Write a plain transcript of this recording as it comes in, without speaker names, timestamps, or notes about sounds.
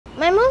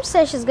Mom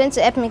said she's going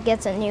to help me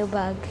get a new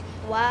bag.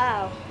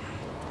 Wow.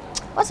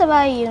 What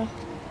about you?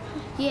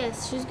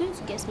 Yes, she's going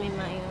to get me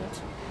my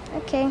own.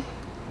 Okay.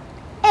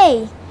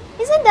 Hey,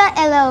 isn't that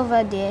Ella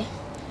over there?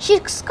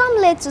 She's come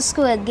late to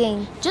school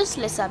again. Just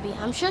let her be.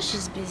 I'm sure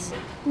she's busy.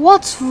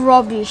 What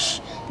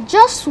rubbish.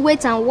 Just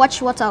wait and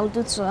watch what I'll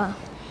do to her.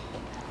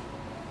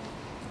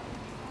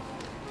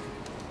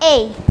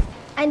 Hey,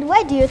 and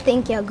where do you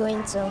think you're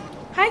going to?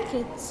 Hi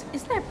kids,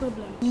 is there a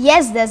problem?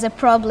 Yes, there's a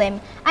problem.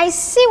 I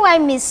see why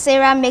Miss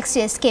Sarah makes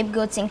you a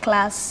scapegoat in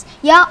class.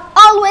 You're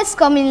always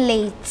coming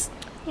late.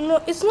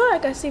 No, it's not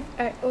like as if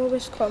I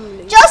always come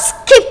late. Just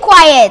keep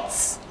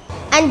quiet.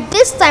 And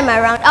this time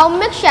around, I'll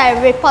make sure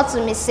I report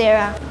to Miss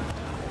Sarah.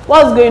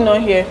 What's going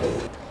on here?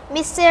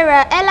 Miss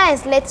Sarah, Ella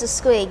is late to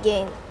school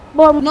again.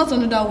 But not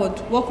another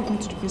word. Walk with me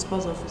to the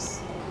principal's office.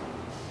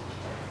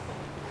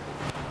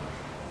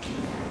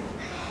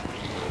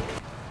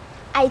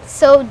 I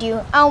told you,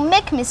 I'll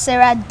make Miss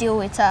Sarah deal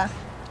with her.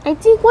 I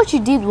think what you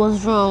did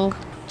was wrong.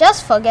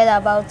 Just forget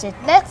about it.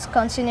 Let's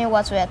continue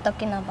what we are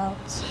talking about.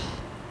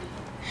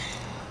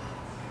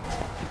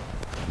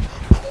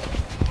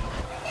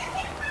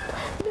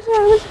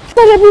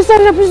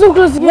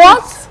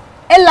 What?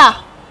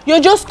 Ella,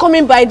 you're just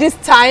coming by this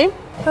time?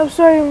 I'm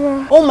sorry,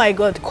 ma. Oh my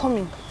God, come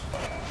in.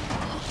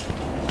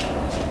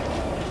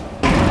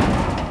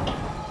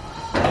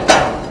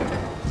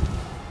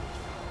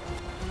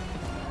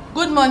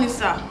 Good morning,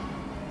 sir.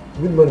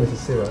 Good morning, Mrs.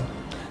 Sarah.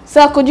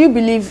 Sir, could you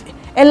believe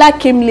Ella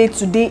came late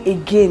today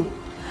again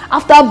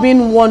after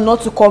being warned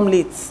not to come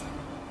late?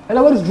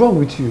 Ella, what is wrong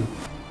with you?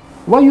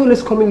 Why are you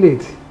always coming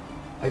late?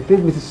 I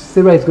think Mrs.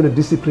 Sarah is going to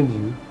discipline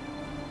you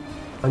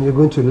and you're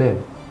going to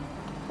learn.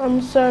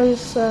 I'm sorry,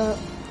 sir.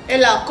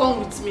 Ella, come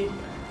with me.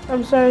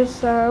 I'm sorry,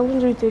 sir. I won't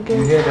do it You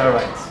again. heard that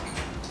right.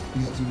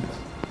 Please do it.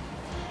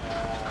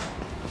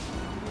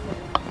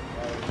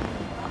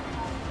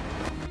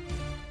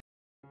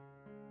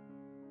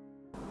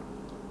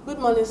 Good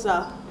morning,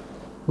 sir.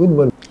 Good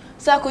morning.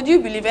 Sir, could you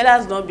believe Ella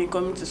has not been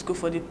coming to school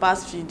for the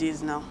past few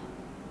days now?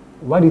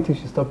 Why do you think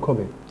she stopped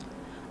coming?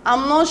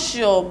 I'm not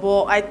sure,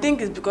 but I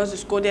think it's because you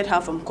scolded her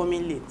from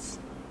coming late.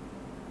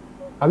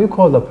 Have you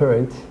called her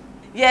parent?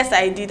 Yes,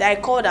 I did. I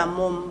called her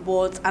mom,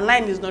 but her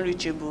line is not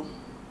reachable.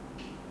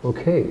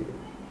 Okay.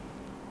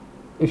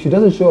 If she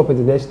doesn't show up in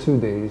the next 2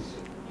 days,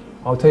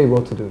 I'll tell you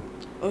what to do.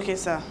 Okay,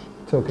 sir.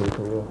 It's okay, you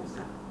can go.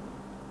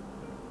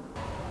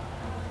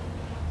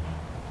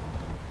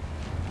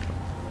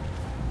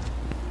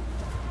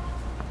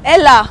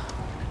 Ella!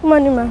 Good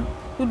morning, ma.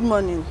 Good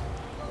morning.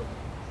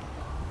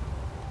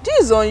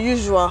 This is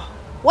unusual.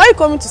 Why are you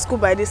coming to school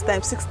by this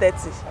time,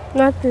 6:30?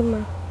 Nothing,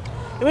 ma.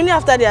 Immediately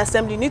after the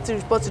assembly, you need to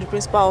report to the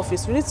principal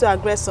office. We need to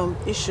address some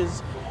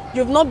issues.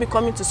 You've not been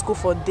coming to school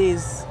for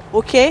days,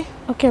 okay?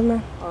 Okay, ma.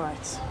 All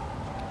right.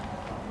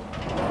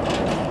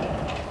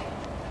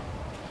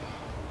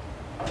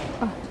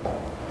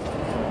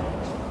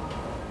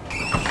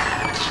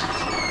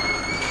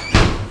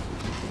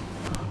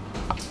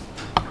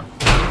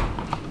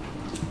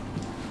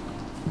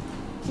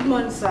 Good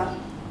morning, sir.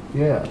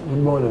 Yeah,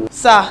 good morning.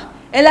 Sir,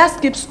 Ella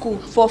skipped school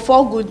for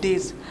 4 good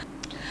days.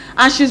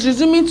 And she's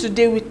resuming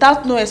today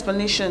without no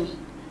explanation.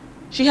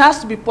 She has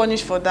to be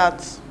punished for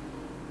that.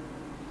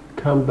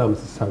 Calm down,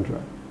 Mrs.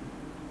 Sandra.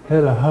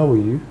 Ella, how are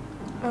you?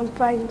 I'm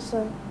fine,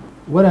 sir.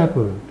 What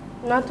happened?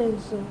 Nothing,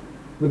 sir.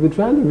 We've been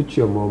trying to reach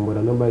your mom, but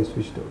her number is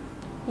switched off.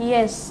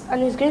 Yes,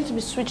 and it's going to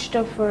be switched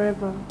off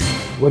forever.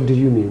 What do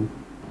you mean?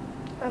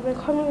 I've been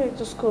coming late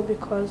to school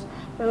because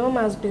my mom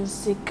has been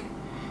sick.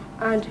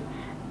 And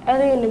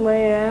early in the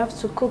morning, I have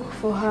to cook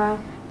for her,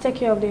 take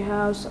care of the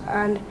house,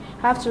 and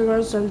have to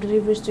run some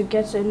deliveries to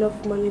get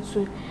enough money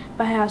to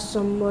buy her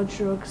some more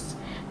drugs.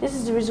 This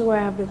is the reason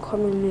why I've been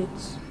coming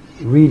late.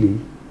 Really?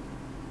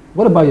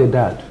 What about your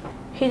dad?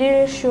 He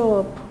didn't show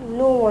up.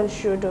 No one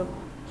showed up.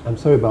 I'm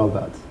sorry about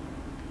that.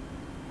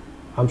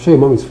 I'm sure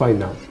your mom is fine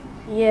now.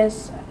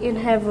 Yes, in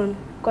heaven,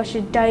 because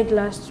she died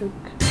last week.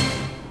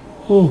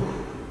 Oh,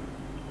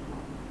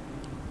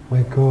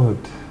 my God.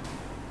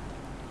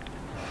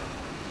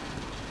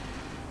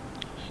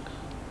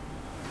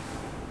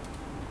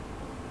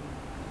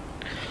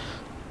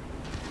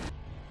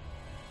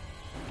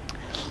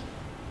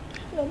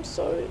 I'm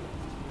sorry.